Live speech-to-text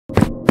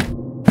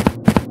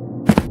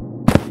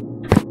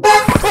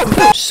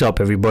What's up,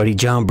 everybody?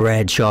 John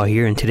Bradshaw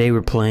here, and today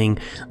we're playing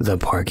The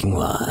Parking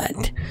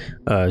Lot.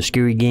 A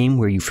scary game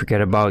where you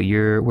forget about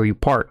where you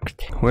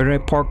parked. Where did I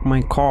park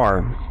my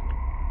car?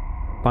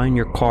 Find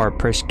your car,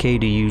 press K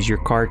to use your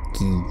car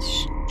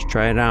keys. Let's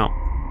try it out.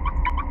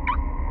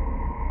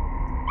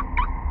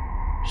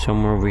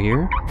 Somewhere over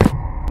here?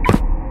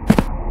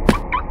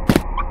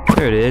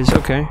 There it is,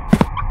 okay.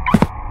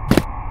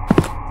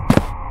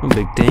 No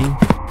big thing.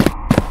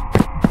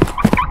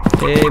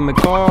 Hey, my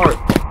car!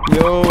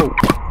 Yo!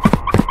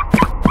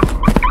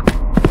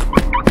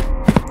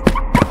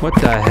 What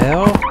the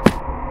hell?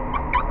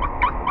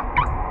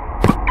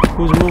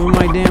 Who's moving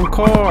my damn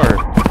car?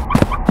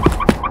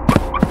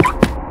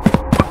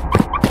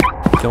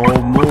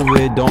 Don't move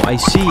it, don't. I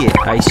see it,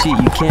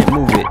 you can't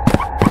move it.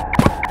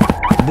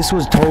 This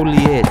was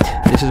totally it.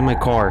 This is my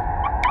car.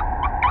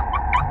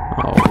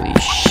 Holy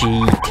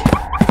shit.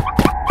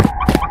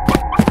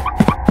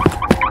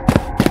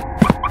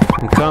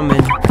 I'm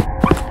coming.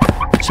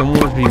 Someone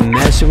must be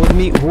messing with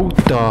me. Who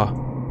the?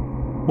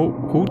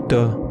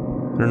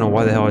 I don't know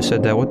why the hell I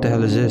said that. What the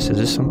hell is this? Is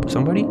this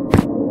somebody?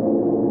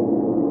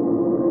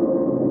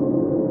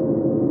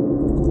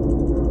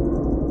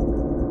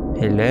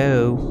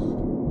 Hello?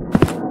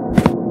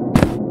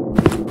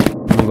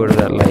 I'm gonna go to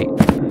that light.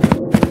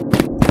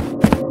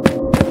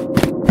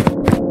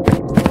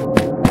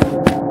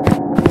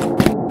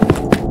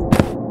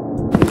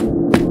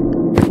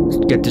 Let's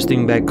get this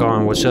thing back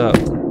on. What's up?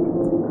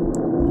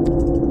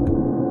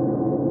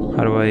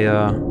 How do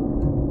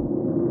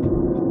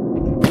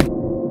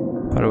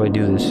I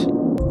do this?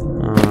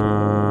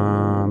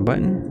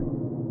 Button?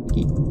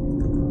 E.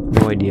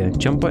 No idea.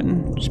 Jump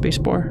button?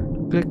 Spacebar?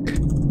 Click?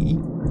 E.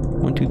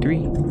 1, 2,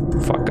 3?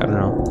 Fuck, I don't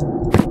know.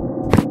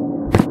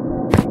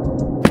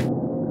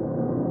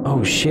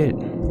 Oh shit.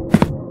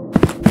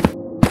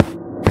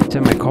 Is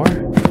that my car?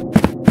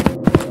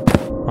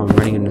 Oh, I'm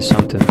running into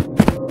something.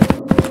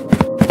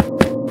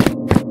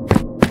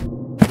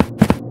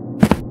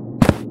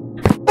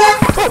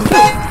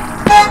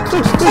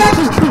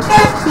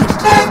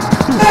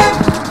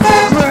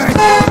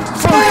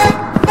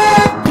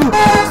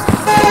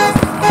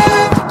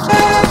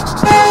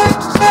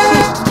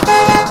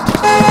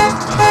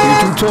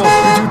 You're too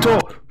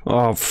tall.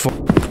 Oh, fuck.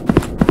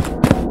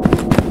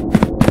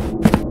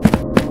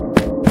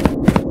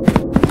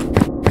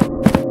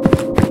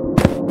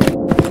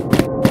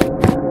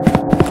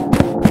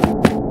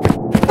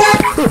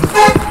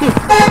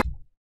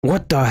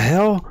 What the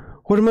hell?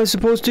 What am I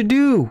supposed to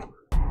do?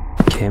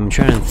 Okay, I'm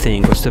trying to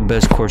think. What's the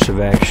best course of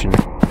action?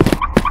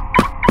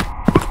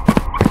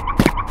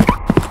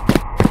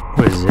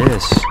 What is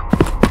this?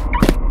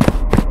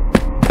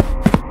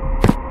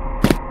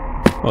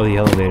 Oh, the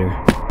elevator.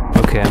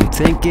 Okay, I'm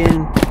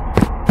thinking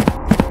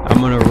I'm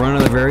gonna run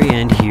to the very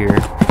end here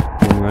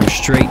and run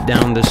straight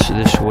down this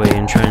way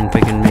and try and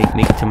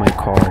make it to my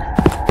car.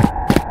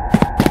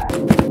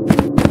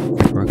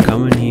 We're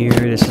coming here.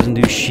 This doesn't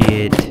do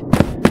shit.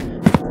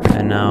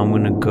 And now I'm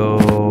gonna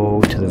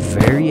go to the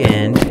very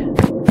end.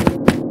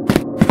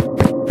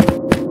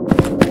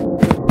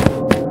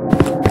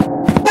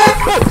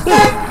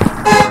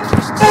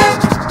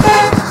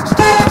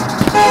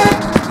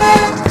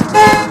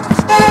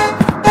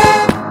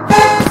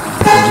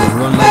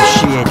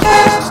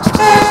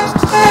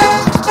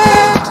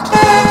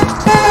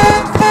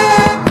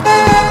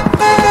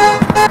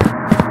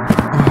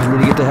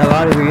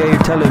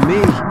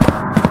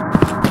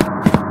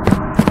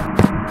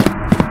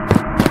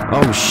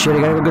 Oh shit, I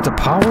gotta go get the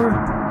power?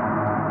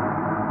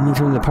 I need to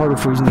turn the power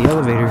before using the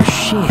elevator.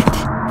 Shit.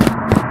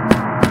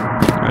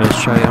 Alright,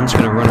 let's try it. I'm just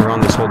gonna run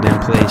around this whole damn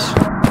place.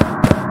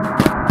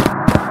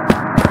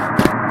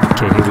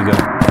 Okay, here we go.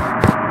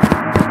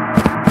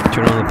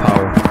 Turn on the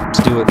power.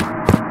 Let's do it.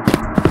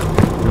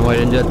 No, I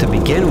didn't do that to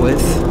begin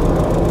with.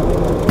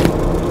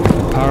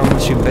 The power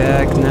wants you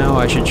back now.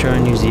 I should try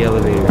and use the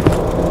elevator.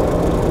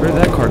 Where did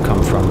that car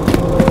come from?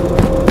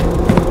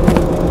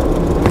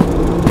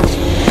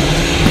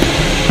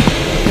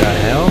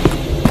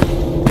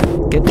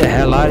 Get the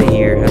hell out of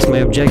here. That's my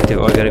objective.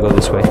 Oh, I gotta go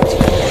this way.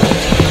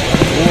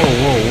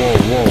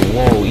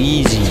 Whoa.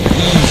 Easy.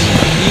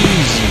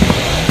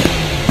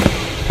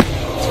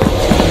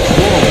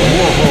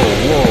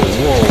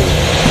 Whoa.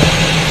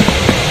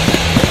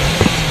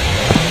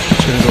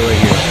 Just gonna go right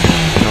here.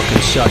 Y'all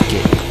can suck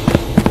it.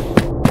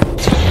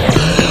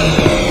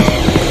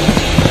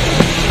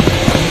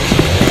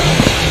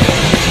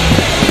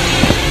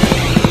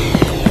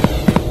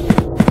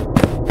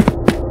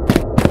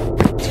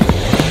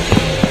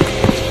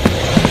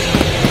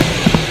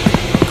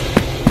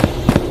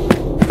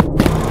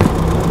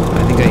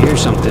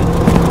 Something.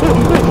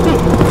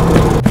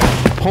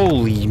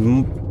 Holy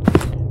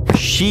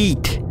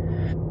shit.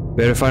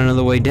 Better find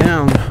another way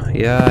down.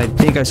 Yeah, I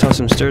think I saw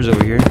some stairs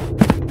over here.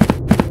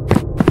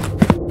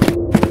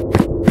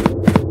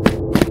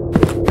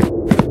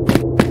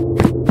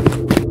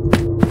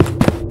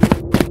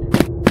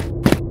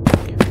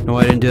 No,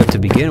 I didn't do it to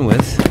begin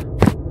with.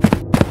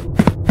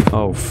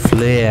 Oh,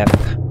 flip.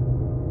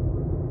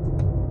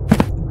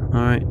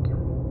 Alright.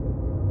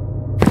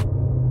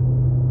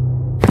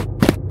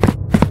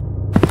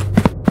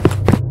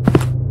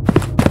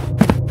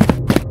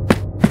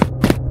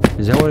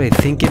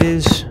 think it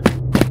is.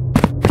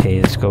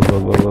 Okay, let's go, go,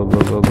 go, go,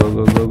 go, go,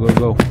 go, go, go,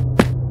 go,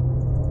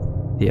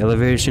 go. The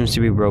elevator seems to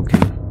be broken.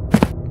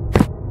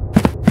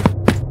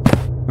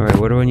 Alright,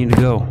 where do I need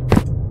to go?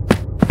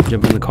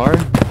 Jump in the car?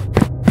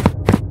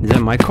 Is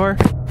that my car?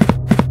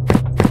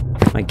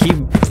 My key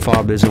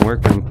fob doesn't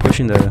work, but I'm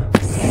pushing the...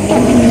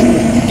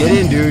 Get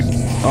in, dude!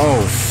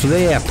 Oh,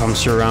 flip! I'm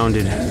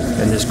surrounded.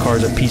 And this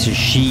car's a piece of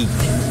shit.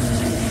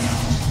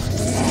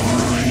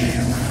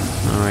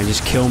 Alright,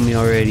 just kill me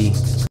already.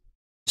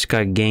 Just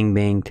got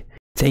gangbanged.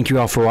 Thank you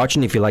all for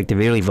watching. If you liked the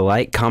video, leave a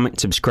like, comment,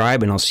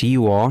 subscribe, and I'll see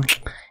you all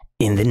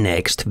in the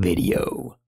next video.